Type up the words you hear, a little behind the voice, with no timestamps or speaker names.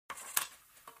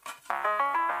All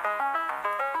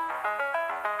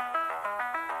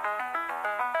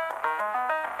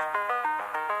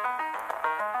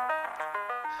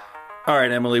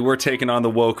right, Emily, we're taking on the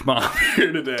woke mob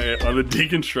here today on the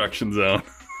Deconstruction Zone.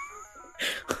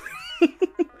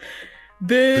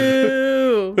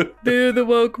 Boo! Boo the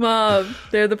woke mob.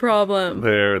 They're the problem.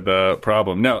 They're the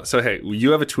problem. No, so hey, you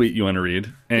have a tweet you want to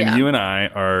read, and you and I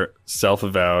are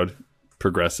self-avowed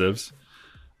progressives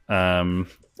to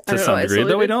some degree,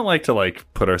 though we don't like to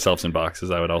put ourselves in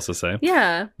boxes, I would also say.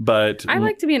 Yeah. But I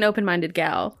like to be an open-minded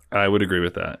gal. I would agree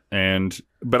with that.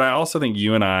 But I also think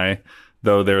you and I,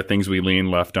 though there are things we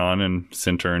lean left on and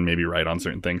center and maybe right on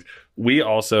certain things, we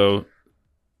also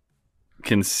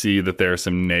can see that there are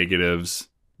some negatives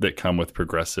that come with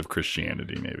progressive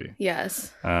Christianity, maybe.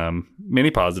 Yes. Many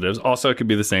positives. Also, it could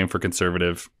be the same for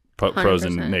conservative pros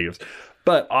and negatives.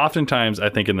 But oftentimes,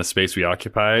 I think in the space we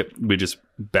occupy, we just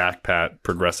backpat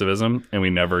progressivism and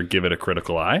we never give it a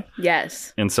critical eye.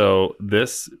 Yes. And so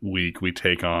this week, we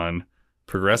take on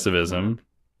progressivism,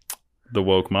 the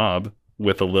woke mob,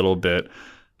 with a little bit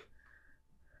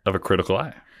of a critical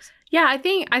eye. Yeah, I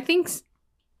think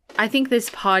this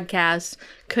podcast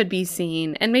could be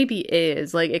seen, and maybe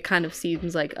is, it kind of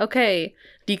seems like, okay,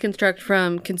 deconstruct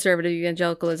from conservative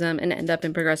evangelicalism and end up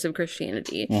in progressive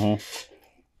Christianity. Mm-hmm.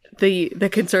 The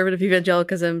conservative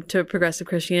evangelicalism to progressive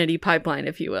Christianity pipeline,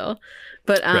 if you will.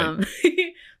 But right.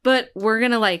 But we're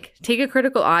going to take a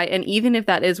critical eye, and even if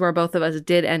that is where both of us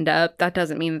did end up, that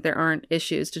doesn't mean that there aren't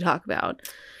issues to talk about.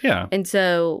 Yeah. And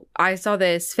so I saw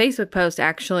this Facebook post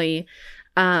actually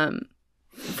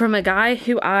from a guy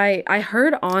who I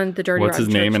heard on the Dirty What's Rotten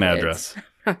his name Church and Kids.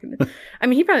 address? I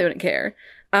mean, he probably wouldn't care.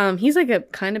 He's like a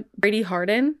kind of Brady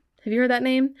Harden. Have you heard that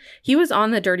name? He was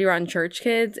on the Dirty Rotten Church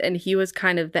Kids, and he was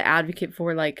kind of the advocate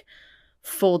for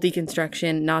full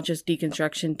deconstruction, not just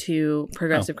deconstruction to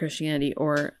progressive Christianity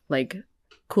or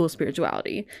cool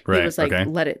spirituality. Right. He was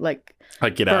let it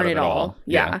get burn out of it all.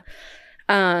 Yeah.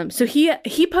 So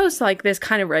he posts this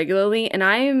kind of regularly,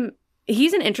 and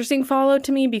he's an interesting follow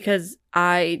to me because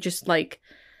I just I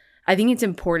think it's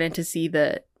important to see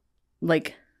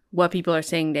what people are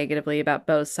saying negatively about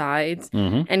both sides.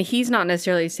 Mm-hmm. And he's not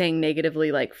necessarily saying negatively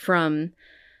from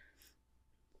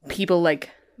people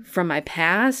from my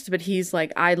past, but he's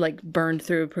I burned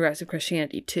through progressive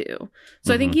Christianity too. So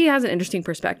mm-hmm. I think he has an interesting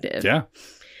perspective. Yeah.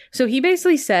 So he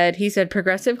basically said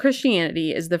progressive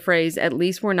Christianity is the phrase, at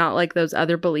least we're not like those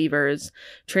other believers,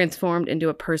 transformed into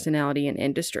a personality in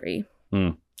industry.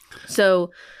 Mm.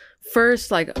 So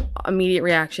first, immediate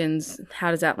reactions,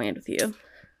 how does that land with you?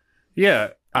 Yeah,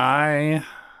 I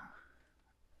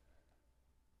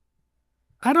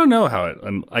don't know how it,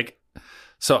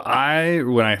 so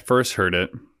when I first heard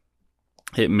it,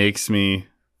 it makes me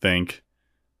think,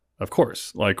 of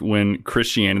course, when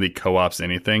Christianity co-ops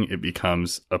anything, it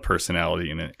becomes a personality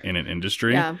in an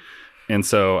industry. Yeah. And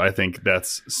so I think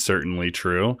that's certainly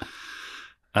true.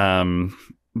 But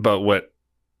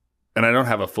and I don't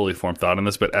have a fully formed thought on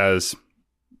this, but as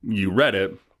you read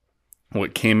it,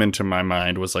 what came into my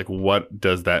mind was what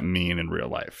does that mean in real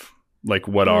life?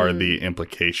 What are the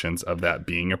implications of that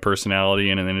being a personality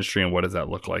in an industry, and what does that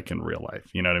look like in real life?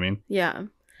 You know what I mean? Yeah.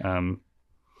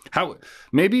 How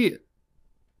maybe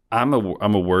I'm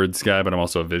a words guy, but I'm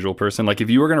also a visual person. If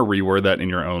you were going to reword that in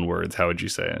your own words, how would you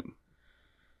say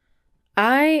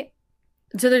it?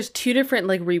 So there's two different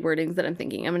rewordings that I'm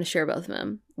thinking. I'm going to share both of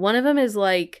them. One of them is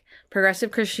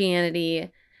progressive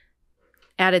Christianity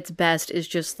at its best is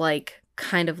just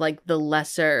kind of the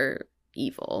lesser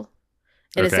evil,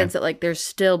 in a sense that there's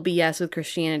still BS with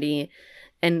Christianity,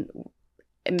 and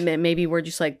maybe we're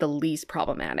just the least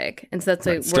problematic. And so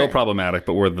that's still problematic,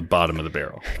 but we're at the bottom of the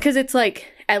barrel. Because it's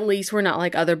at least we're not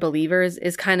like other believers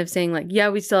is kind of saying yeah,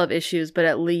 we still have issues, but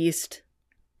at least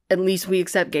we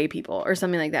accept gay people or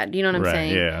something like that. Do you know what I'm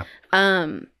saying? Yeah.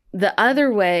 The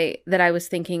other way that I was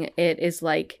thinking it is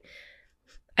I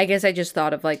guess I just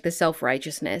thought of the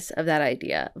self-righteousness of that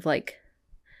idea of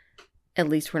at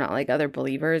least we're not like other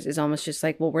believers is almost just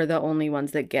well, we're the only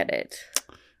ones that get it.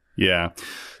 Yeah.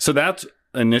 So that's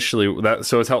initially that.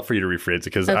 So it's helpful for you to rephrase it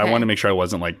because I want to make sure I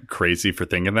wasn't crazy for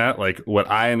thinking that.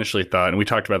 What I initially thought, and we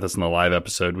talked about this in the live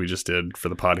episode we just did for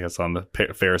the podcast on the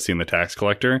Pharisee and the tax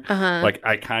collector. Uh-huh.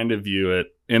 I kind of view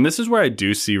it, and this is where I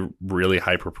do see really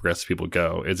hyper progressive people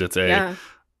go. Is it's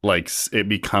it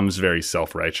becomes very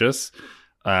self-righteous,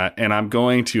 and I'm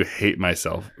going to hate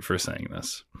myself for saying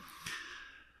this.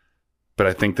 But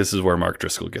I think this is where Mark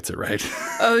Driscoll gets it right.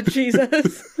 Oh,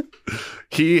 Jesus.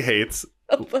 He hates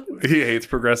He hates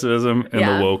progressivism in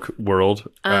the woke world.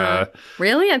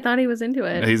 Really? I thought he was into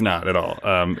it. He's not at all.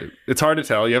 It's hard to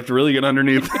tell. You have to really get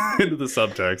underneath into the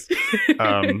subtext.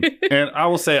 And I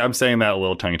will say, I'm saying that a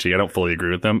little tongue-in-cheek. I don't fully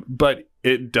agree with them. But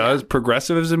it does.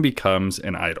 Progressivism becomes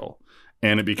an idol.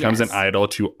 And it becomes an idol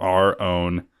to our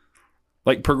own.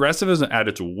 Like, progressivism at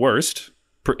its worst,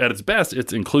 at its best,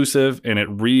 it's inclusive and it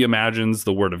reimagines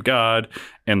the word of God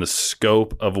and the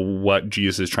scope of what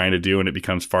Jesus is trying to do, and it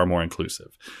becomes far more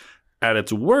inclusive. At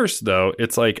its worst, though,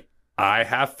 it's like, I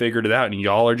have figured it out and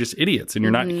y'all are just idiots and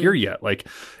you're not here yet. Like,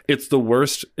 it's the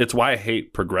worst. It's why I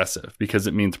hate progressive, because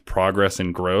it means progress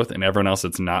and growth, and everyone else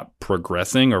that's not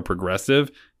progressing or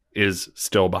progressive is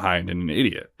still behind and an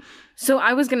idiot. So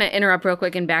I was going to interrupt real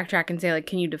quick and backtrack and say, like,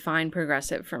 can you define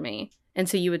progressive for me? And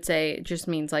so you would say it just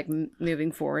means like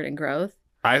moving forward and growth?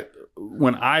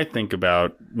 When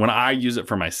I use it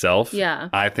for myself,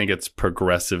 I think it's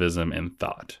progressivism in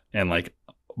thought and like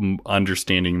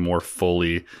understanding more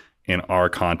fully in our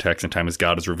context and time as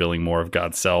God is revealing more of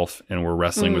God's self, and we're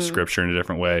wrestling with scripture in a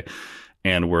different way.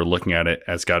 And we're looking at it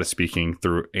as God is speaking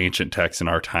through ancient texts in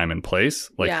our time and place.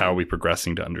 Like, how are we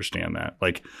progressing to understand that?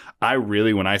 Like,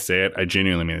 when I say it, I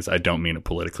genuinely mean this. I don't mean it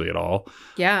politically at all.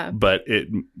 Yeah.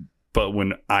 But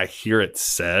when I hear it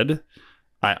said,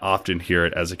 I often hear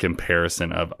it as a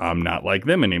comparison of I'm not like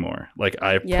them anymore. Like,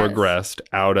 I've progressed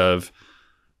out of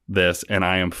this and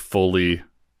I am fully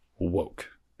woke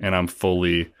and I'm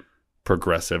fully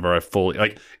progressive, or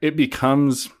it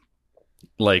becomes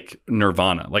like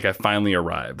nirvana. Like, I finally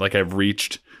arrived. Like, I've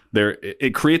reached there.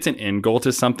 It creates an end goal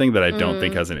to something that I don't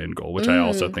think has an end goal, which I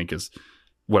also think is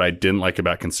what I didn't like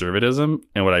about conservatism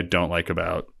and what I don't like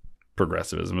about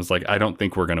progressivism. Is like, I don't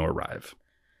think we're going to arrive.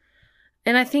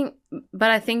 And I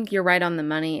think you're right on the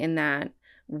money in that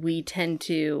we tend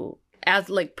to, as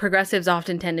like progressives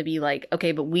often tend to be like,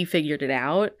 okay, but we figured it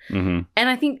out. And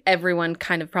I think everyone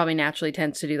kind of probably naturally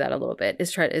tends to do that a little bit,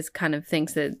 is kind of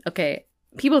thinks that, okay,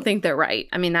 people think they're right.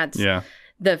 I mean, that's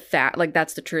the fact, like,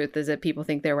 that's the truth, is that people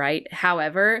think they're right.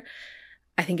 However,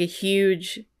 I think a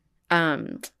huge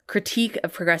critique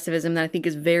of progressivism that I think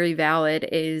is very valid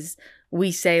is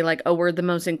we say like, oh, we're the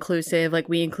most inclusive, like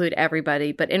we include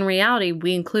everybody. But in reality,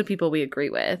 we include people we agree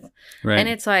with. Right. And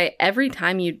it's like every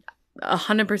time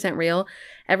 100% real,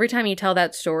 every time you tell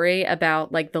that story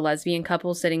about like the lesbian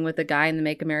couple sitting with the guy in the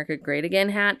Make America Great Again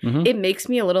hat, it makes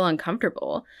me a little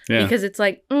uncomfortable because it's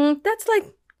like, that's like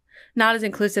not as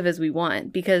inclusive as we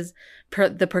want, because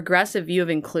the progressive view of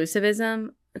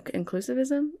inclusion,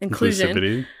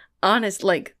 honest,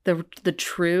 like the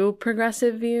true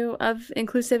progressive view of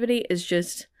inclusivity is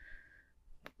just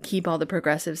keep all the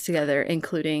progressives together,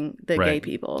 including the gay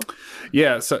people.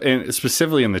 Yeah. So, and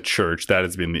specifically in the church, that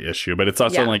has been the issue, but it's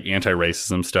also like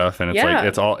anti-racism stuff. And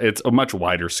it's like, it's a much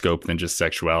wider scope than just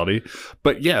sexuality.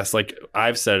 But yes, like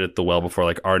I've said it before,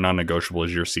 like our non-negotiable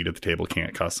is your seat at the table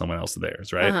can't cost someone else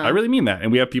theirs. Right. I really mean that.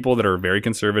 And we have people that are very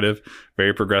conservative,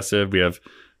 very progressive. We have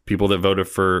people that voted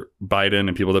for Biden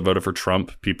and people that voted for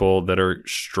Trump, people that are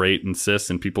straight and cis,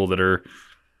 and people that are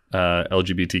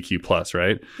LGBTQ plus,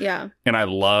 right? Yeah. And I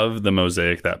love the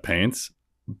mosaic that paints,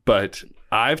 but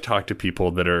I've talked to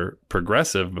people that are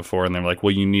progressive before, and they're like,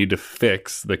 well, you need to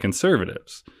fix the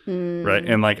conservatives, right?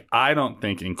 And like, I don't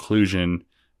think inclusion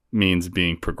means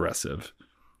being progressive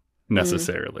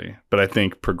necessarily, but I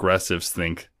think progressives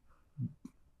think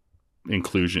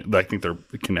inclusion, I think they're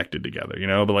connected together, you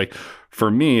know? But like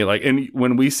for me, like, and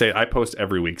when we say, I post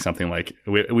every week something like,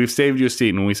 we've saved you a seat,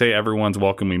 and when we say everyone's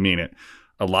welcome, we mean it.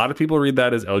 A lot of people read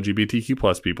that as LGBTQ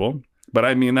plus people, but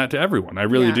I mean that to everyone. I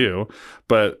really do.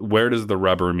 But where does the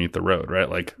rubber meet the road, right?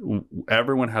 Like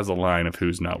everyone has a line of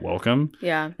who's not welcome.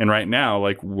 Yeah. And right now,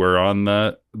 like we're on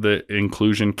the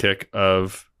inclusion kick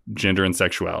of gender and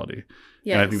sexuality.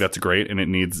 Yes. And I think that's great. And it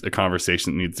needs a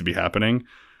conversation that needs to be happening.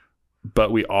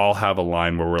 But we all have a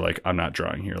line where we're like, I'm not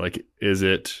drawing here. Like, is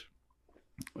it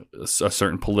a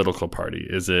certain political party?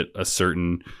 Is it a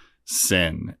certain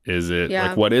sin? Is it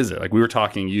like, what is it? Like we were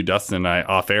talking, you, Dustin, and I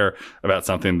off air about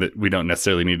something that we don't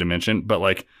necessarily need to mention, but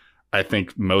like I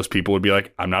think most people would be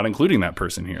like, I'm not including that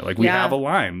person here. Like we have a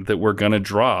line that we're gonna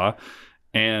draw.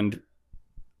 And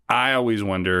I always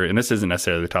wonder, and this isn't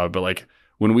necessarily the topic, but like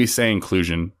when we say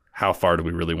inclusion, how far do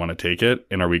we really want to take it?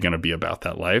 And are we going to be about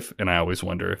that life? And I always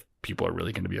wonder if people are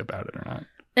really going to be about it or not.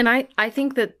 And I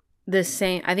think that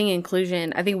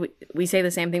inclusion, I think we say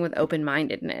the same thing with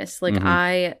open-mindedness. Like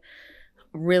I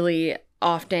really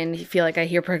often feel like I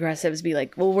hear progressives be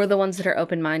like, well, we're the ones that are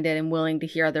open-minded and willing to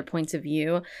hear other points of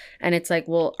view. And it's like,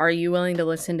 well, are you willing to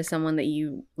listen to someone that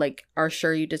you like are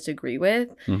sure you disagree with?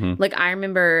 Like I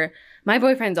remember my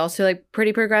boyfriend's also like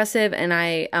pretty progressive, and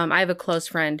I have a close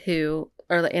friend who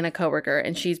and a coworker,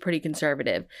 and she's pretty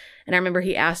conservative. And I remember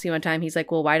he asked me one time, he's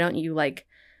like, well, why don't you like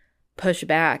push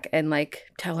back and like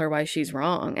tell her why she's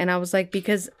wrong? And I was like,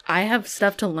 because I have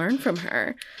stuff to learn from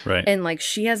her. Right. And like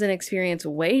she has an experience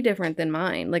way different than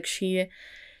mine. Like she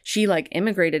like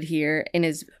immigrated here and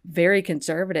is very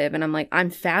conservative. And I'm like, I'm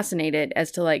fascinated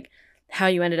as to like how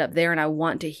you ended up there. And I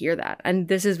want to hear that. And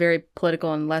this is very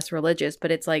political and less religious, but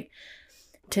it's like,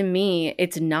 to me,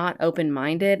 it's not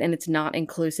open-minded and it's not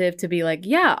inclusive to be like,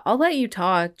 yeah, I'll let you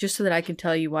talk just so that I can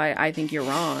tell you why I think you're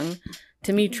wrong.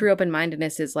 To me, true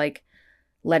open-mindedness is like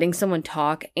letting someone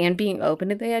talk and being open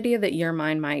to the idea that your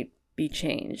mind might be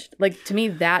changed. Like, to me,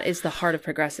 that is the heart of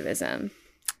progressivism.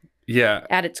 Yeah.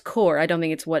 At its core, I don't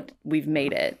think it's what we've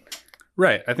made it.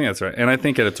 Right. I think that's right. And I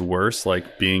think at its worst,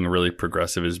 like being really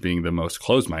progressive is being the most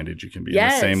closed-minded you can be.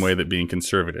 Yes. In the same way that being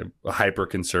conservative, a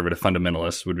hyper-conservative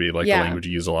fundamentalist would be like the language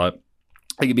you use a lot.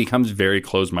 Like it becomes very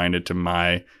closed-minded to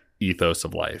my ethos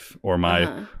of life or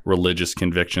my religious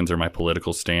convictions or my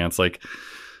political stance. Like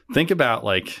think about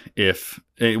like if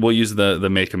we'll use the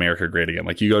Make America Great Again.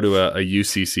 Like you go to a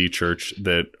UCC church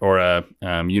that or a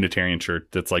Unitarian church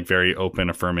that's like very open,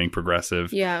 affirming,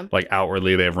 progressive. Yeah. Like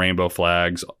outwardly they have rainbow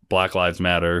flags, Black Lives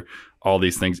Matter, all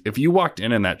these things. If you walked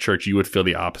in that church, you would feel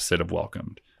the opposite of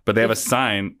welcomed. But they have a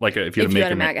sign like if you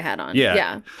had a MAGA hat on.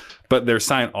 Yeah. But their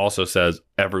sign also says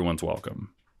everyone's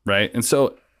welcome. Right. And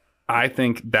so I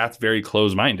think that's very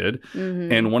closed-minded.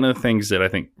 Mm-hmm. And one of the things that I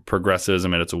think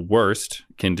progressivism at its worst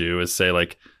can do is say,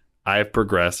 like, I've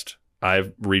progressed,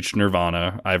 I've reached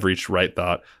nirvana, I've reached right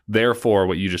thought. Therefore,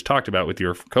 what you just talked about with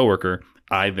your coworker,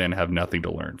 I then have nothing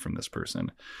to learn from this person.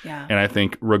 Yeah. And I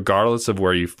think regardless of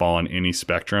where you fall on any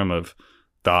spectrum of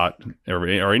thought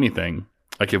or anything,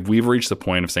 like if we've reached the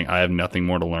point of saying, I have nothing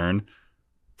more to learn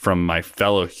from my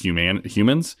fellow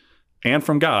humans and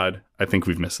from God, I think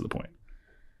we've missed the point.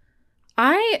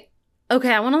 I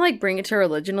want to like bring it to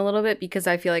religion a little bit because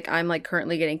I feel like I'm like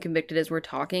currently getting convicted as we're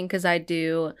talking because I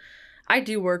do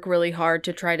work really hard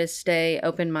to try to stay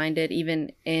open-minded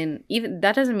even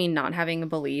that doesn't mean not having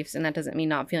beliefs and that doesn't mean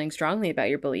not feeling strongly about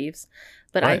your beliefs,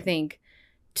 but right. I think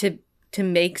to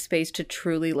make space to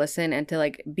truly listen and to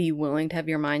like be willing to have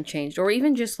your mind changed or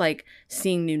even just like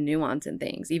seeing new nuance in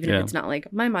things, even if it's not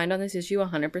like my mind on this issue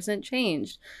 100%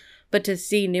 changed. But to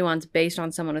see nuance based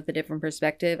on someone with a different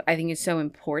perspective, I think is so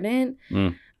important.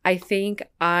 I think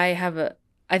I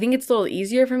think it's a little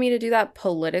easier for me to do that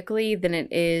politically than it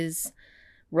is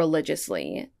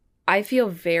religiously. I feel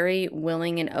very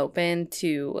willing and open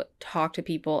to talk to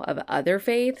people of other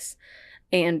faiths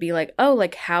and be like, oh,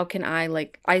 like, how can I,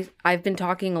 like, I've been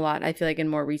talking a lot, I feel like in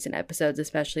more recent episodes,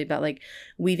 especially about like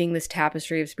weaving this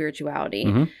tapestry of spirituality.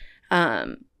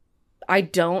 Mm-hmm. I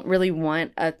don't really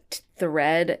want a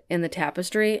thread in the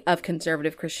tapestry of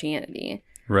conservative Christianity.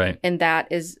 Right. And that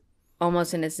is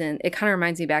almost innocent. It kind of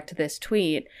reminds me back to this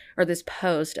tweet or this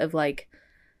post of like,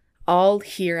 I'll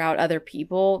hear out other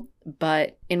people,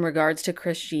 but in regards to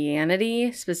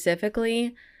Christianity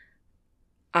specifically,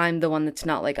 I'm the one that's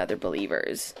not like other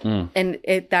believers. And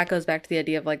that goes back to the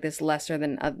idea of like this lesser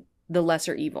than the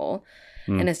lesser evil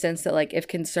in a sense that like if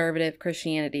conservative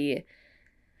Christianity,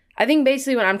 I think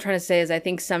basically what I'm trying to say is I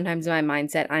think sometimes in my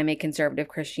mindset, I make conservative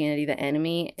Christianity the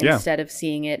enemy instead of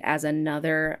seeing it as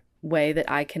another way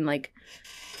that I can like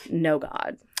know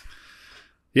God.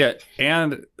 Yeah.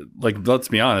 And like, let's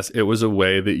be honest, it was a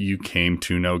way that you came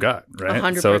to know God, right?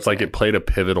 100%. So it's like it played a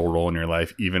pivotal role in your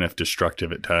life, even if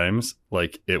destructive at times.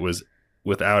 Like it was,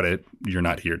 without it, you're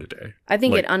not here today. I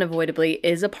think it unavoidably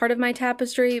is a part of my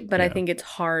tapestry, but I think it's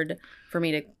hard for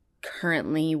me to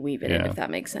currently weave it in, if that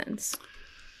makes sense.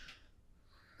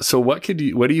 So what do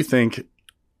you think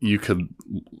you could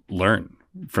learn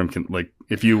from, like,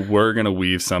 if you were going to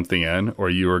weave something in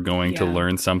or you were going to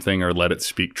learn something or let it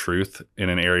speak truth in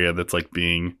an area that's like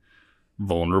being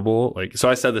vulnerable? Like, so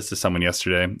I said this to someone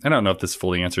yesterday. I don't know if this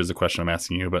fully answers the question I'm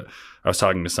asking you, but I was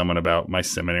talking to someone about my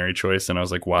seminary choice and I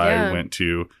was like, why I went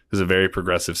to, there's a very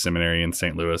progressive seminary in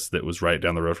St. Louis that was right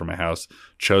down the road from my house,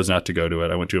 chose not to go to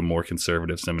it. I went to a more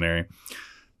conservative seminary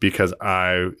because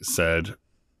I said,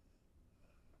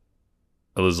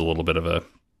 it was a little bit of a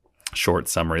short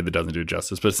summary that doesn't do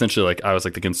justice, but essentially like I was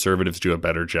like the conservatives do a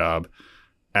better job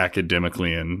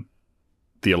academically and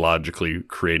theologically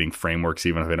creating frameworks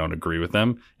even if I don't agree with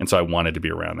them, and so I wanted to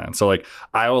be around that. And so like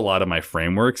I owe a lot of my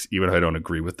frameworks, even if I don't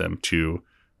agree with them, to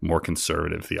more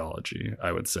conservative theology,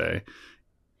 I would say.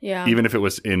 Yeah. Even if it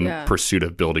was in pursuit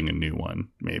of building a new one,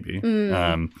 maybe.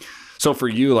 So for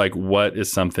you, like what is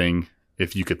something,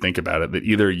 if you could think about it, that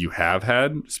either you have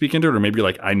had speak into it or maybe you're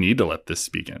like, I need to let this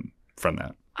speak in from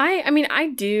that? I mean, I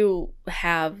do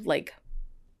have like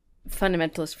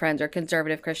fundamentalist friends or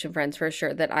conservative Christian friends for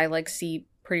sure that I like see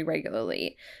pretty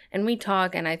regularly. And we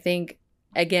talk, and I think,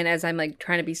 again, as I'm like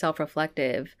trying to be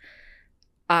self-reflective,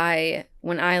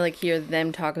 when I like hear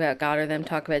them talk about God or them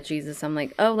talk about Jesus, I'm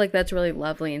like, oh, like that's really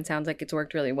lovely and sounds like it's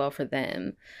worked really well for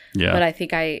them. Yeah. But I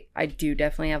think I do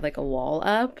definitely have like a wall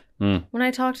up when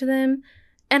I talk to them.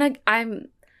 And I'm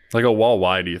like, a wall.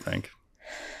 Why do you think?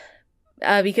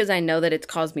 Because I know that it's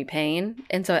caused me pain.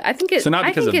 And so I think So not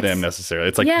because of them necessarily.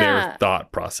 It's like their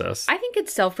thought process. I think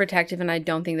it's self-protective, and I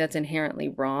don't think that's inherently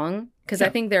wrong. Because I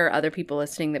think there are other people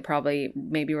listening that probably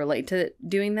maybe relate to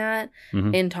doing that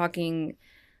in talking.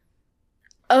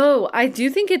 Oh, I do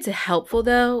think it's helpful,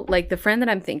 though. Like, the friend that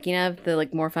I'm thinking of, the,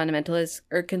 like, more fundamentalist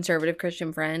or conservative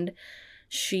Christian friend,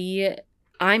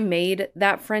 I made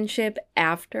that friendship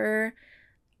after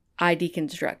I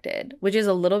deconstructed, which is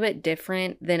a little bit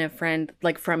different than a friend,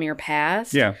 like, from your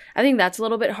past. Yeah. I think that's a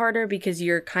little bit harder because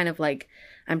you're kind of like,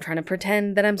 I'm trying to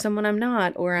pretend that I'm someone I'm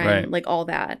not, or I'm, like, all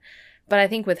that. But I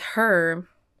think with her,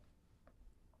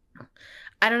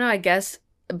 I don't know, I guess...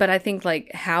 But I think,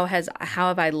 like, how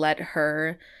have I let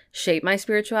her shape my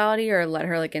spirituality or let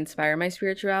her, like, inspire my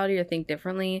spirituality or think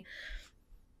differently?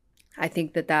 I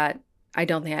think that I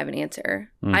don't think I have an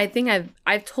answer. I think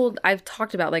I've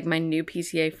talked about, like, my new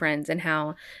PCA friends and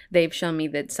how they've shown me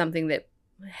that something that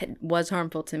was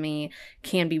harmful to me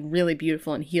can be really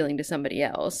beautiful and healing to somebody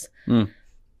else.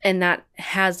 And that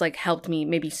has, like, helped me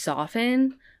maybe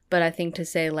soften. But I think to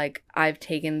say, like, I've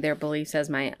taken their beliefs as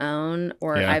my own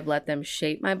or I've let them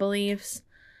shape my beliefs,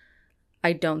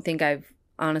 I don't think I've,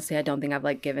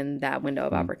 like, given that window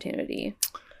of opportunity.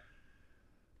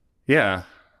 Yeah.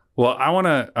 Well, I'm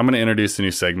going to introduce a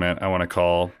new segment I want to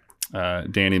call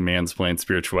Danny Mansplain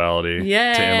Spirituality to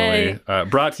Emily.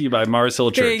 Brought to you by Mars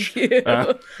Hill Church. Thank you.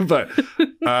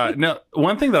 No,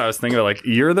 one thing that I was thinking about, like,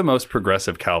 you're the most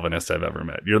progressive Calvinist I've ever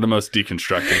met. You're the most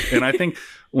deconstructive. And I think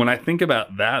when I think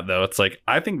about that, though, it's like,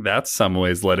 I think that's some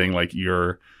ways letting, like,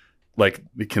 your, like,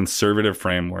 the conservative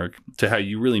framework to how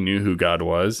you really knew who God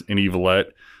was, and you've let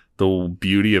the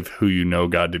beauty of who you know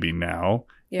God to be now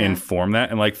inform that.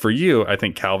 And, like, for you, I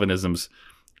think Calvinism's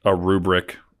a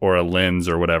rubric or a lens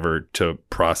or whatever to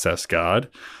process God,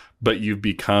 but you've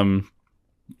become,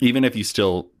 even if you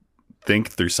still think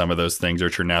through some of those things or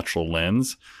it's your natural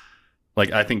lens, like,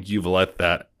 I think you've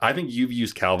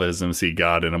used Calvinism to see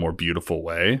God in a more beautiful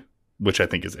way, which I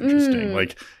think is interesting.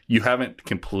 Like, you haven't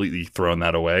completely thrown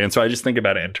that away. And so I just think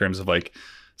about it in terms of, like,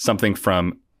 something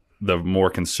from the more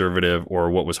conservative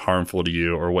or what was harmful to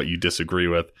you or what you disagree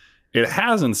with. It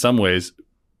has in some ways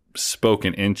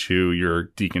spoken into your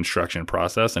deconstruction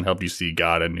process and helped you see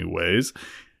God in new ways.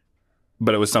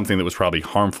 But it was something that was probably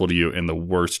harmful to you in the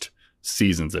worst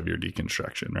seasons of your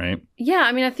deconstruction, right? Yeah,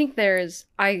 I mean, I think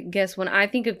I guess when I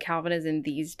think of Calvinism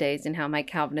these days and how my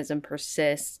Calvinism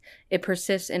persists, it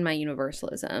persists in my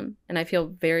universalism. And I feel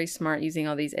very smart using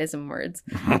all these ism words.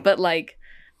 But, like,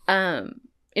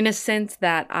 in a sense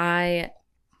that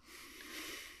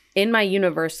in my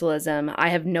universalism, I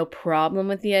have no problem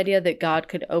with the idea that God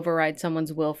could override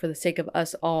someone's will for the sake of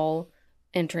us all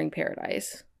entering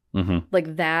paradise.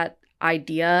 Like, that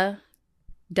idea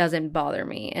doesn't bother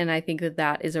me. And I think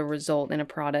that is a result and a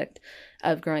product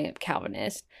of growing up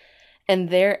Calvinist. And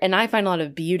I find a lot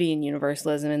of beauty in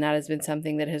universalism, and that has been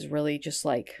something that has really just,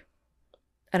 like,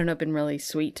 I don't know, been really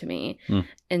sweet to me.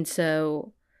 And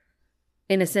so,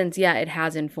 in a sense, yeah, it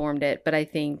has informed it, but I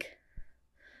think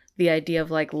the idea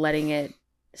of, like, letting it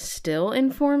still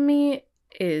inform me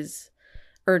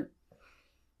or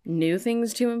new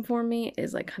things to inform me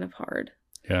is, like, kind of hard.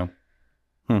 Yeah.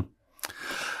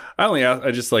 I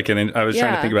just, like, and I was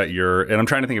trying to think about and I'm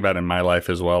trying to think about in my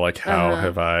life as well, like, how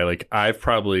have I, like, I've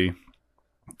probably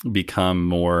become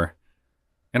more,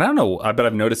 and I don't know, but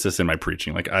I've noticed this in my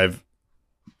preaching. Like, I've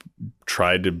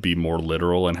tried to be more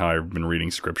literal in how I've been reading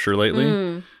scripture lately.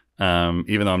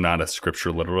 Even though I'm not a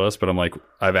scripture literalist, but I'm like,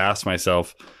 I've asked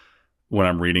myself when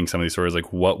I'm reading some of these stories,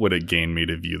 like, what would it gain me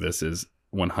to view this as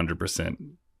 100%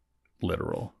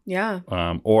 literal? Yeah.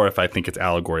 Or if I think it's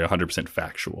allegory, 100%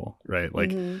 factual, right?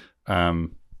 Like, and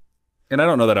I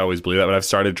don't know that I always believe that, but I've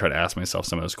started to try to ask myself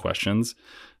some of those questions.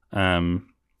 And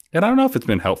I don't know if it's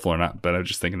been helpful or not, but I'm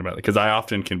just thinking about it because I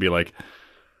often can be like,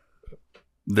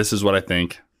 this is what I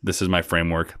think. This is my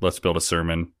framework. Let's build a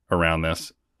sermon around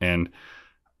this. And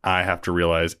I have to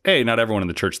realize, A, not everyone in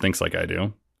the church thinks like I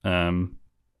do.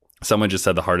 Someone just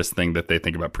said the hardest thing that they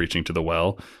think about preaching to the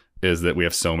well is that we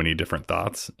have so many different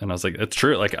thoughts. And I was like, it's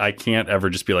true. Like, I can't ever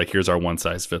just be like, here's our one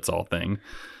size fits all thing.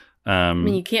 I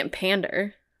mean, you can't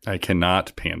pander. I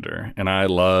cannot pander. And I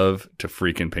love to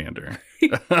freaking pander.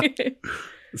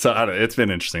 So it's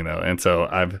been interesting, though. And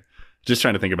so just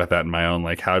trying to think about that in my own,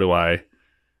 like, how do I,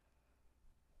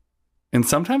 and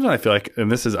sometimes when I feel like,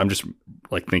 and this is, I'm just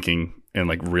like thinking in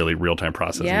like really real time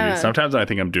processing. Yeah. Sometimes when I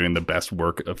think I'm doing the best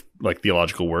work of like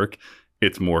theological work,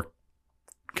 it's more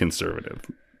conservative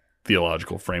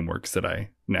theological frameworks that I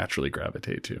naturally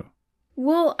gravitate to.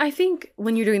 Well, I think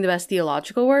when you're doing the best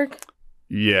theological work.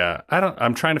 Yeah.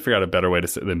 I'm trying to figure out a better way to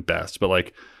say than best, but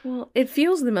like. Well, it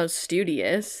feels the most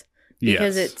studious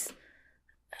because it's,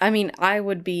 I mean, I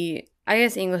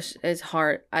guess English is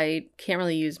hard. I can't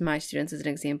really use my students as an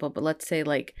example, but let's say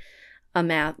like a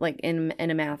math, like in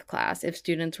a math class, if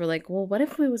students were like, well, what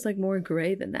if it was like more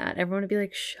gray than that? Everyone would be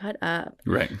like, shut up.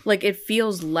 Right. Like it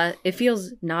feels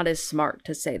not as smart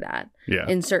to say that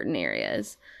in certain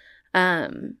areas.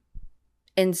 And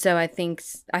so I think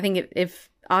if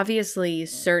obviously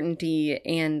certainty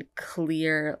and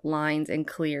clear lines and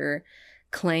clear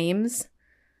claims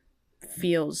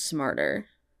feels smarter.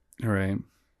 All right.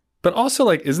 But also,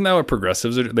 like, isn't that what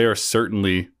progressives are? They are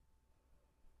certainly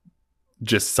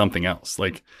just something else.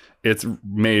 Like, it's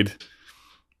made,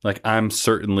 like, I'm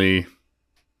certainly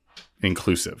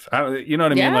inclusive. You know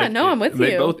what I mean? Like, no, I'm with you.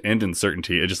 They both end in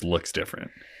certainty. It just looks different.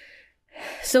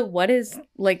 So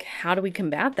how do we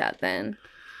combat that then?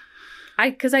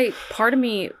 Part of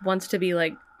me wants to be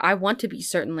like, I want to be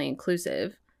certainly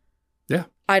inclusive. Yeah.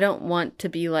 I don't want to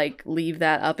be like, leave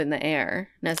that up in the air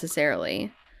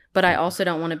necessarily. But I also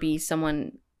don't want to be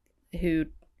someone who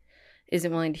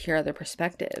isn't willing to hear other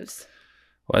perspectives.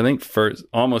 Well, I think first,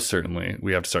 almost certainly,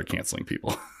 we have to start canceling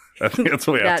people. I think that's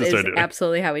what we have to start doing. That is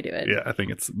absolutely how we do it. Yeah, I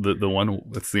think it's the one.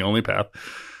 It's the only path.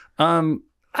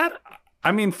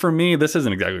 I mean, for me, this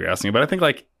isn't exactly what you're asking, but I think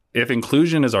like if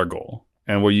inclusion is our goal,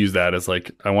 and we'll use that as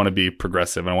like I want to be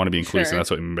progressive and I want to be inclusive. Sure. That's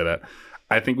what we mean by that.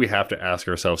 I think we have to ask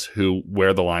ourselves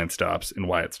where the line stops and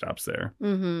why it stops there,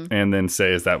 and then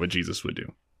say, is that what Jesus would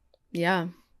do? Yeah.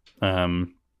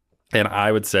 And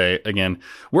I would say, again,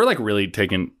 we're like really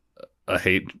taking a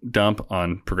hate dump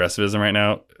on progressivism right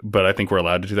now, but I think we're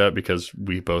allowed to do that because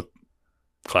we both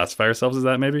classify ourselves as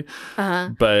that maybe.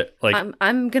 But like,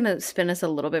 I'm going to spin us a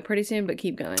little bit pretty soon, but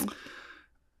keep going.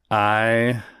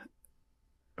 I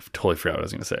totally forgot what I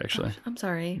was going to say, actually. I'm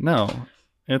sorry. No,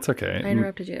 it's okay. I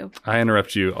interrupted you. I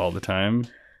interrupt you all the time.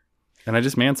 And I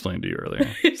just mansplained to you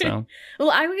earlier. So,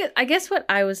 well, I guess what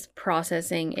I was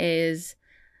processing is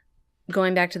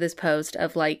going back to this post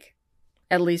of like,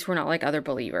 at least we're not like other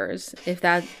believers.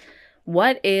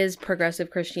 What is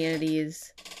progressive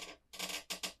Christianity's?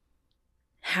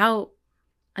 How?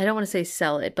 I don't want to say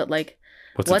sell it, but like,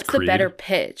 what's the better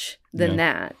pitch than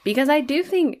that? Because I do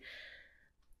think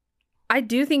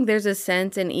there's a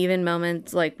sense in even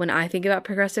moments like when I think about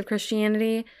progressive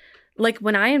Christianity. Like,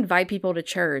 when I invite people to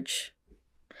church,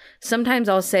 sometimes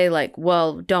I'll say, like,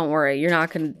 well, don't worry, you're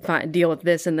not going to deal with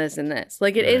this and this and this.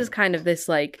 Like, it is kind of this,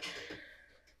 like,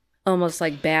 almost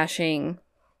like bashing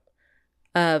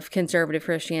of conservative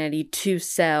Christianity to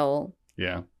sell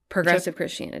progressive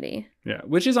Christianity. Yeah,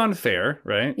 which is unfair,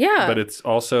 right? Yeah. But it's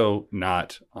also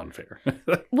not unfair.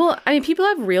 Well, I mean, people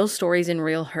have real stories and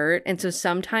real hurt. And so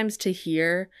sometimes to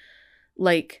hear,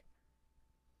 like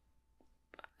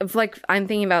I'm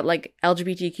thinking about like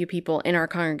LGBTQ people in our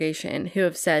congregation who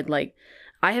have said like,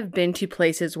 I have been to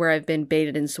places where I've been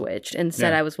baited and switched and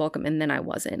said I was welcome and then I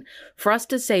wasn't. For us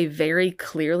to say very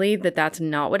clearly that that's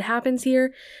not what happens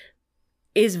here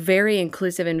is very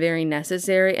inclusive and very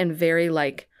necessary and very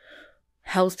like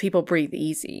helps people breathe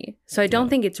easy. So I don't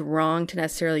think it's wrong to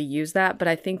necessarily use that, but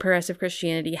I think progressive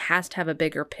Christianity has to have a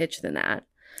bigger pitch than that,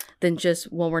 than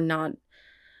just, well,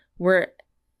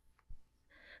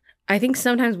 I think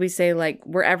sometimes we say, like,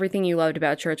 we're everything you loved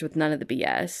about church with none of the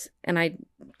BS. And I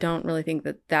don't really think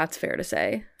that that's fair to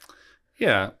say.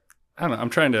 Yeah. I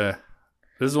don't know.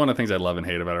 This is one of the things I love and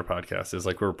hate about our podcast is,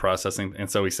 like, we're processing.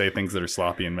 And so we say things that are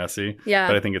sloppy and messy. Yeah.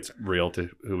 But I think it's real to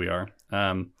who we are.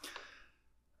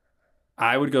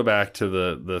 I would go back to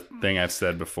the thing I've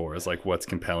said before is, like, what's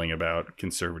compelling about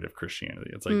conservative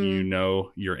Christianity. It's like, you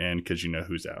know you're in because you know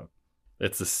who's out.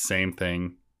 It's the same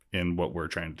thing in what we're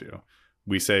trying to do.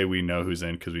 We say we know who's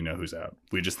in because we know who's out.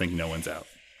 We just think no one's out.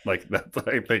 Like, that's,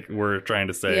 I think we're trying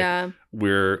to say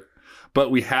but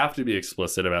we have to be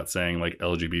explicit about saying, like,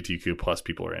 LGBTQ plus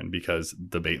people are in because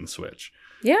the bait and switch.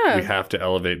 Yeah. We have to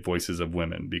elevate voices of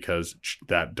women because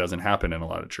that doesn't happen in a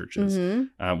lot of churches.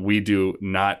 Mm-hmm. We do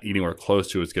not anywhere close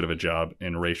to as good of a job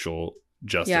in racial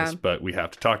justice, but we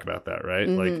have to talk about that, right?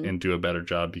 Mm-hmm. Like, and do a better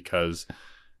job because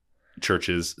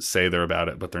churches say they're about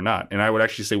it, but they're not. And I would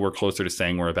actually say we're closer to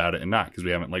saying we're about it and not because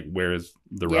we haven't, like, where's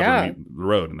the rubber meet the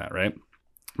road in that, right?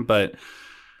 But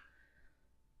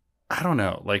I don't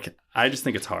know. Like, I just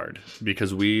think it's hard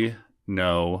because we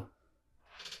know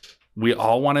we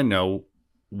all want to know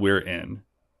we're in.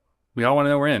 We all want to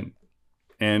know we're in.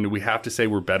 And we have to say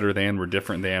we're better than, we're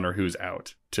different than, or who's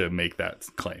out to make that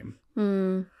claim.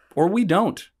 Or we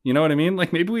don't. You know what I mean?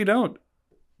 Like, maybe we don't.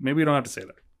 Maybe we don't have to say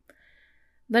that.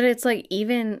 But it's like,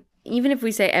 even if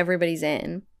we say everybody's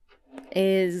in,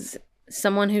 is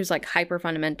someone who's like hyper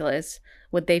fundamentalist,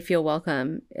 would they feel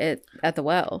welcome at the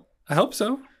well? I hope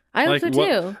so. I hope so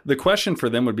too. The question for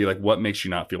them would be like, what makes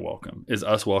you not feel welcome? Is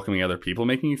us welcoming other people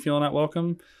making you feel not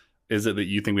welcome? Is it that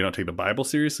you think we don't take the Bible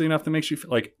seriously enough that makes you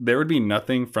feel like there would be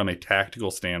nothing from a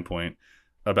tactical standpoint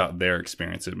about their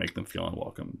experience to make them feel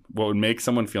unwelcome? What would make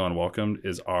someone feel unwelcomed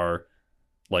is our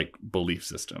like belief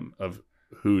system of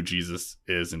who Jesus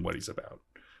is and what he's about.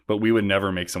 But we would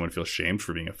never make someone feel shamed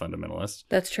for being a fundamentalist.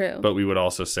 That's true. But we would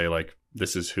also say like,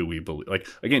 this is who we believe. Like,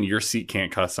 again, your seat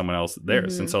can't cost someone else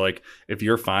theirs. And so like, if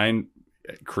you're fine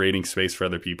creating space for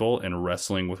other people and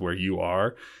wrestling with where you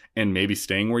are and maybe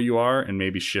staying where you are and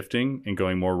maybe shifting and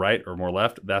going more right or more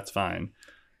left, that's fine.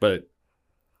 But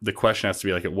the question has to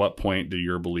be like, at what point do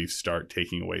your beliefs start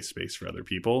taking away space for other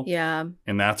people? Yeah.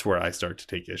 And that's where I start to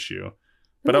take issue.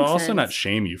 But I'll also not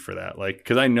shame you for that. Like,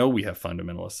 because I know we have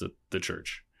fundamentalists at the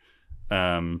church.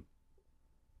 And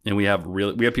we have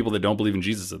people that don't believe in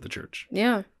Jesus at the church.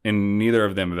 Yeah. And neither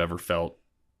of them have ever felt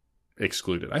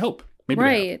excluded. I hope. Maybe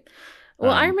right.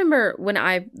 Well, I remember when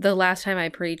the last time I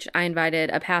preached, I invited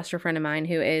a pastor friend of mine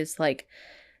who is like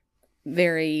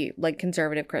very like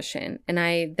conservative Christian. And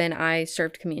I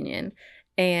served communion.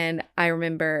 And I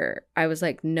remember I was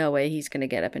like, no way he's going to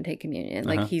get up and take communion.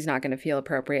 Like, he's not going to feel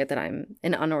appropriate that I'm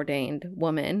an unordained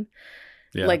woman,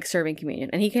 like serving communion.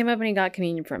 And he came up and he got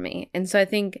communion from me. And so I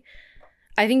think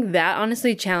that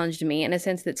honestly challenged me in a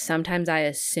sense that sometimes I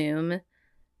assume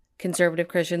conservative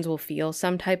Christians will feel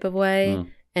some type of way.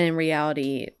 And in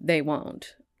reality, they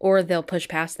won't. Or they'll push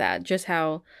past that. Just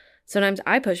how sometimes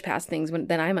I push past things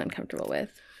that I'm uncomfortable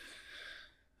with.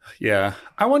 Yeah.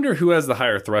 I wonder who has the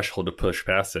higher threshold to push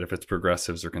past it, if it's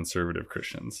progressives or conservative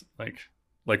Christians.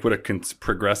 Like would a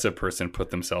progressive person put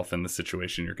themselves in the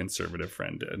situation your conservative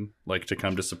friend did? Like, to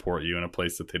come to support you in a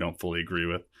place that they don't fully agree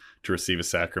with, to receive a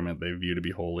sacrament they view to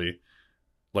be holy.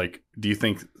 Like, do you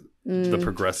think the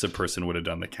progressive person would have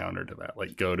done the counter to that?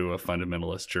 Like, go to a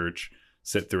fundamentalist church,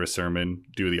 sit through a sermon,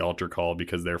 do the altar call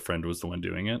because their friend was the one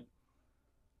doing it?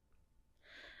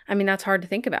 I mean, that's hard to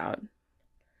think about.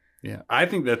 Yeah.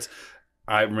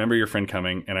 I remember your friend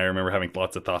coming and I remember having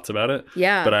lots of thoughts about it.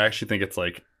 Yeah. But I actually think it's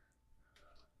like,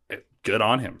 good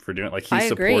on him for doing it. Like, he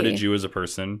supported you as a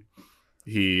person.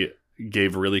 He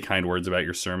gave really kind words about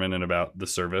your sermon and about the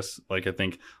service. Like, I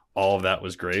think all of that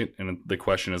was great. And the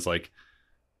question is like,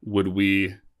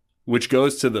 which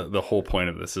goes to the whole point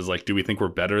of this is like, do we think we're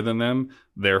better than them?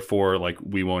 Therefore, like,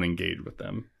 we won't engage with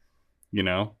them, you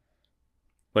know?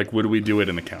 Like, would we do it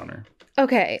in the counter?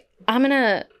 Okay.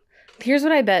 Here's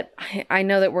what I bet. I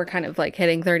know that we're kind of like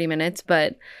hitting 30 minutes,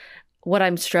 but what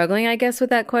I'm struggling, I guess,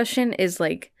 with that question is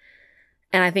like,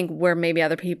 and I think where maybe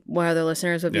other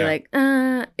listeners would be like,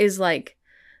 is like,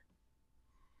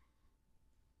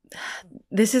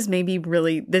 this is maybe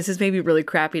really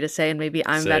crappy to say, and maybe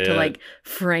I'm about to like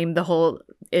frame the whole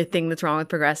thing that's wrong with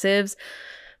progressives.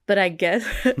 But I guess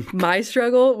my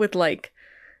struggle with like,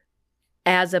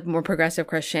 as a more progressive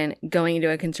Christian going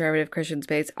into a conservative Christian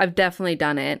space, I've definitely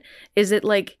done it. Is it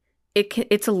like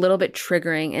it's a little bit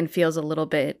triggering and feels a little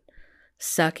bit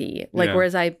sucky. Like,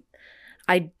 whereas I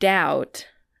doubt,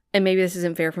 and maybe this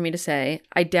isn't fair for me to say,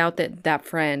 I doubt that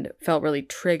friend felt really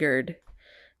triggered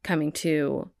coming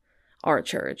to our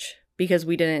church because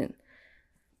we didn't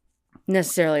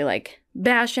necessarily like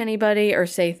bash anybody or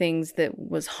say things that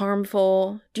was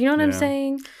harmful. Do you know what I'm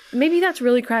saying? Maybe that's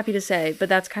really crappy to say, but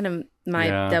that's kind of my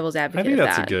devil's advocate. I think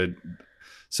that's a good.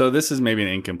 So this is maybe an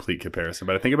incomplete comparison,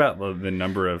 but I think about the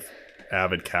number of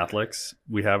avid Catholics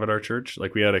we have at our church.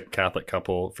 Like, we had a Catholic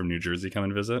couple from New Jersey come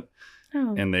and visit.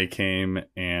 Oh. And they came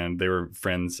and they were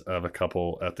friends of a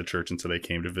couple at the church. And so they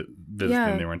came to visit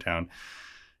them. They were in town.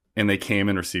 And they came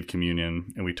and received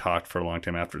communion, and we talked for a long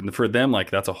time after. And for them, like,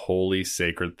 that's a holy,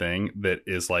 sacred thing that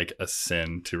is like a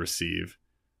sin to receive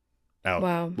out.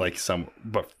 Wow. Like so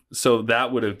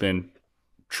that would have been,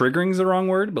 triggering is the wrong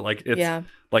word, but like, it's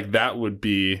like, that would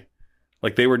be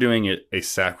like they were doing it a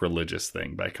sacrilegious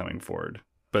thing by coming forward,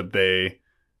 but they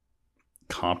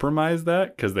compromised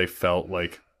that because they felt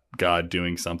like God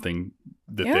doing something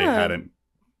that they hadn't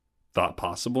thought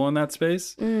possible in that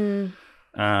space.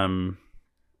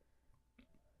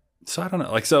 So I don't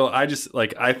know. Like, so I just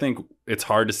like, I think it's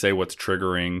hard to say what's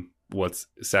triggering, what's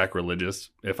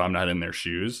sacrilegious if I'm not in their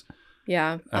shoes.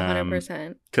 Yeah,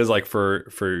 100%. Because like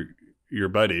for your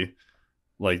buddy,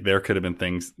 like there could have been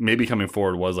things, maybe coming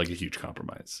forward was like a huge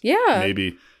compromise. Yeah.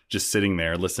 Maybe just sitting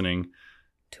there listening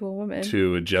to a woman,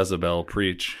 to a Jezebel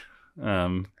preach.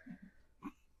 But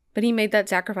he made that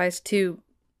sacrifice to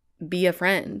be a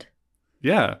friend.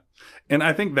 Yeah. And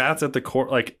I think that's at the core.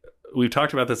 Like we've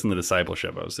talked about this in the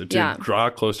discipleship. To draw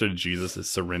closer to Jesus is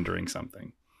surrendering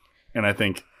something. And I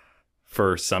think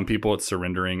for some people, it's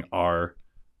surrendering our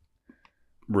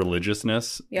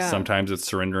religiousness. Yeah. Sometimes it's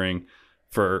surrendering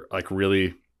for like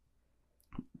really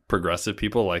progressive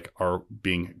people, like are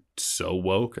being so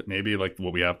woke, maybe like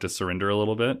what we have to surrender a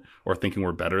little bit, or thinking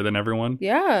we're better than everyone.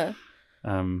 Yeah.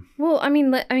 Well, I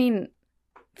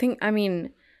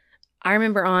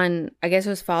remember on, I guess it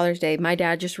was Father's Day, my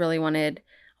dad just really wanted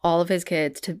all of his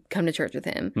kids to come to church with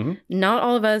him. Mm-hmm. Not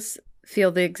all of us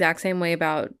feel the exact same way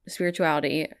about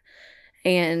spirituality.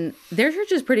 And their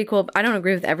church is pretty cool. I don't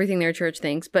agree with everything their church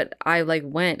thinks, but I like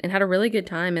went and had a really good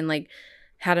time and like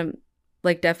had a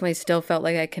like definitely still felt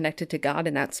like I connected to God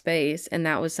in that space. And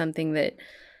that was something that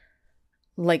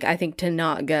like I think to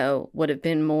not go would have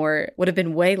been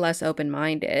way less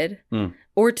open-minded.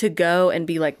 Or to go and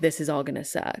be like, this is all gonna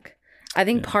suck. I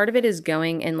think part of it is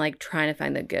going and like trying to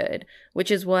find the good,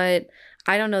 which is what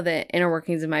I don't know the inner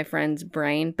workings of my friend's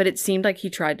brain, but it seemed like he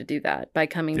tried to do that by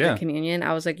coming to communion.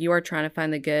 I was like, you are trying to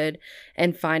find the good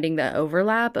and finding the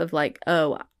overlap of like,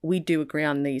 oh, we do agree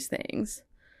on these things.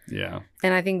 Yeah.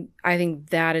 And I think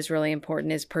that is really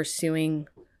important, is pursuing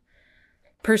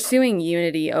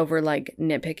unity over like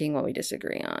nitpicking what we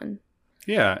disagree on.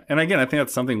 Yeah. And again, I think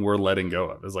that's something we're letting go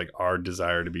of, is like our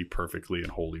desire to be perfectly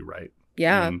and wholly right.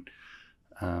 Yeah. And,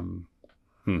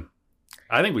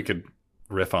 I think we could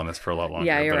riff on this for a lot longer.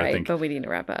 Yeah, you're but right. I think but we need to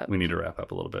wrap up. We need to wrap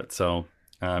up a little bit. So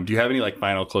do you have any like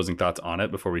final closing thoughts on it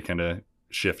before we kind of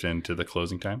shift into the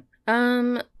closing time?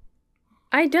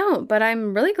 I don't, but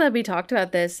I'm really glad we talked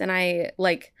about this. And I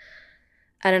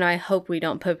don't know, I hope we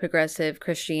don't put progressive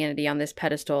Christianity on this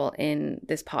pedestal in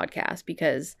this podcast,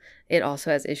 because it also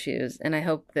has issues. And I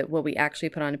hope that what we actually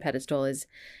put on a pedestal is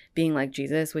being like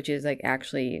Jesus, which is like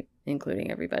actually including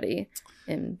everybody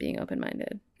and being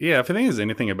open-minded. Yeah, if I think there's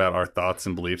anything about our thoughts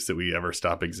and beliefs that we ever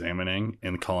stop examining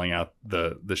and calling out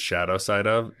the shadow side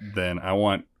of, then I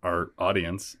want our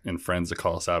audience and friends to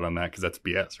call us out on that, because that's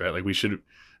BS, right? Like we should,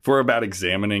 if we're about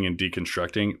examining and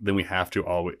deconstructing, then we have to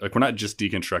always, like, we're not just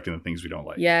deconstructing the things we don't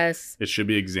like. Yes. It should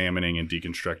be examining and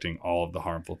deconstructing all of the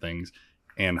harmful things.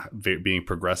 And being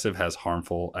progressive has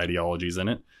harmful ideologies in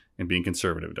it, and being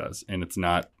conservative does. And it's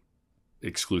not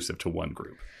exclusive to one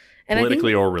group,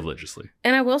 politically or religiously.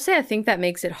 And I will say, I think that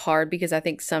makes it hard, because I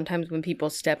think sometimes when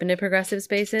people step into progressive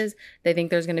spaces, they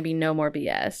think there's going to be no more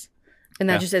BS. And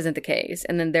that just isn't the case.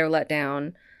 And then they're let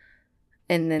down.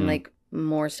 And then like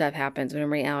more stuff happens. But in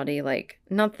reality, like,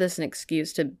 not that this is an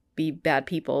excuse to be bad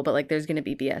people, but like there's going to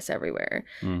be BS everywhere.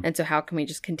 And so how can we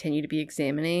just continue to be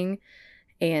examining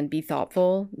and be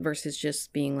thoughtful versus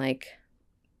just being like,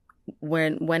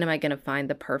 when am I going to find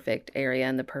the perfect area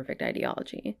and the perfect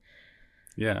ideology?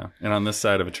 Yeah. And on this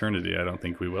side of eternity, I don't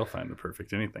think we will find the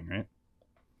perfect anything, right?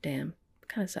 Damn.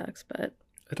 Kind of sucks, but...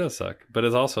 It does suck. But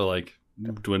it's also like,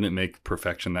 wouldn't it make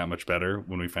perfection that much better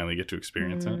when we finally get to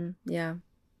experience it? Yeah.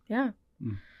 Yeah.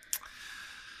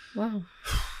 Wow.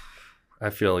 I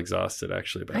feel exhausted,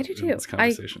 actually, about this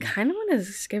conversation. I kind of want to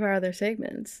skip our other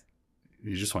segments.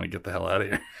 You just want to get the hell out of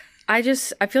here. I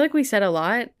feel like we said a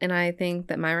lot, and I think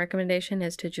that my recommendation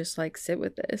is to just like sit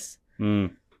with this. Yeah.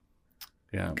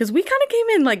 Because we kind of came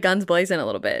in like guns blazing a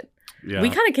little bit. Yeah. We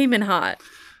kind of came in hot.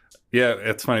 Yeah,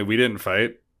 it's funny. We didn't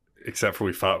fight, except for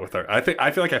we fought with I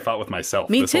feel like I fought with myself.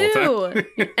 Me this too. Whole time.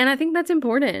 And I think that's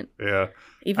important. Yeah.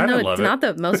 Even though it's not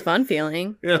the most fun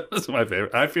feeling. Yeah, that's my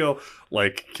favorite. I feel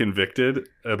like convicted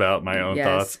about my own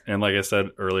thoughts. And like I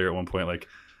said earlier at one point, like,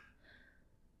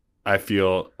 I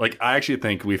feel like I actually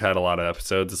think we've had a lot of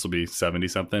episodes. This will be 70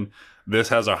 something. This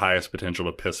has our highest potential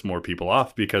to piss more people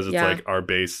off, because it's like our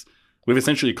base. We've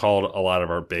essentially called a lot of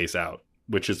our base out,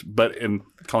 but in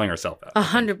calling ourselves out.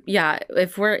 100. Yeah.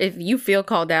 If you feel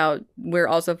called out, we're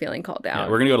also feeling called out. Yeah,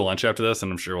 we're going to go to lunch after this,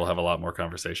 and I'm sure we'll have a lot more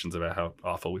conversations about how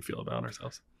awful we feel about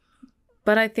ourselves.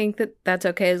 But I think that that's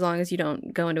okay as long as you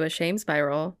don't go into a shame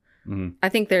spiral. I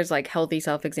think there's like healthy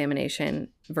self-examination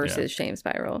versus shame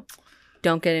spiral.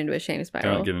 Don't get into a shame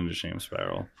spiral. Don't get into a shame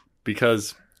spiral.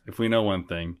 Because if we know one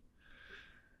thing,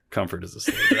 comfort is a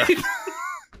slow death.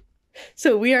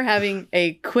 So we are having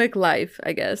a quick life,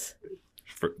 I guess.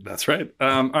 That's right.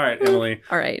 All right, Emily.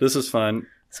 All right. This was fun.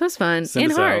 This was fun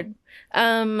and hard.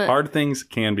 Hard things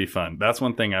can be fun. That's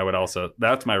one thing I would also...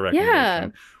 That's my recommendation. Yeah.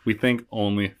 We think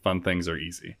only fun things are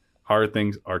easy. Hard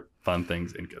things are fun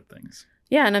things and good things.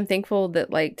 Yeah, and I'm thankful that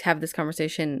like to have this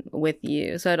conversation with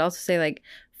you. So I'd also say like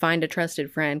find a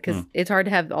trusted friend, because it's hard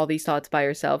to have all these thoughts by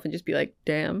yourself and just be like,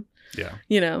 damn. Yeah.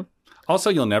 You know. Also,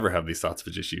 you'll never have these thoughts if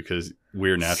it's just you, because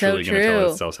we're naturally going to tell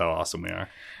ourselves how awesome we are.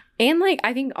 And like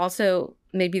I think also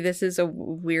maybe this is a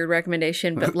weird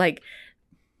recommendation, but like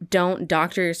don't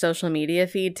doctor your social media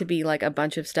feed to be like a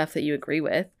bunch of stuff that you agree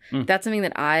with. That's something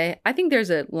that I think there's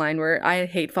a line where I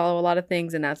hate follow a lot of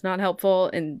things, and that's not helpful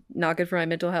and not good for my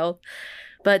mental health.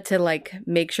 But to like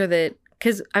make sure that,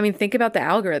 because I mean, think about the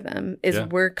algorithm is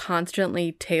we're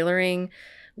constantly tailoring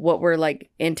what we're like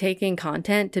intaking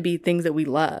content to be things that we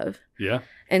love. Yeah.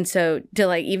 And so to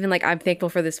like, even like, I'm thankful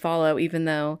for this follow, even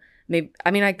though maybe,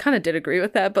 I mean, I kind of did agree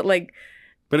with that, but like,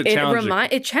 it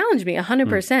challenged me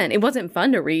 100%. It wasn't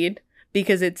fun to read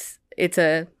because it's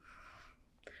a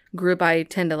group I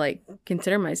tend to like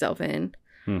consider myself in.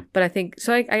 But I think,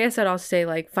 so I guess I'd also say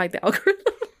like fight the algorithm.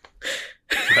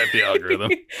 Fight the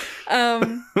algorithm.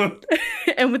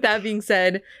 And with that being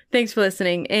said, thanks for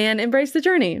listening and embrace the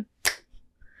journey.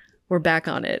 We're back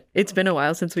on it. It's been a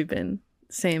while since we've been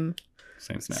same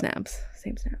snaps.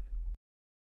 Same snap.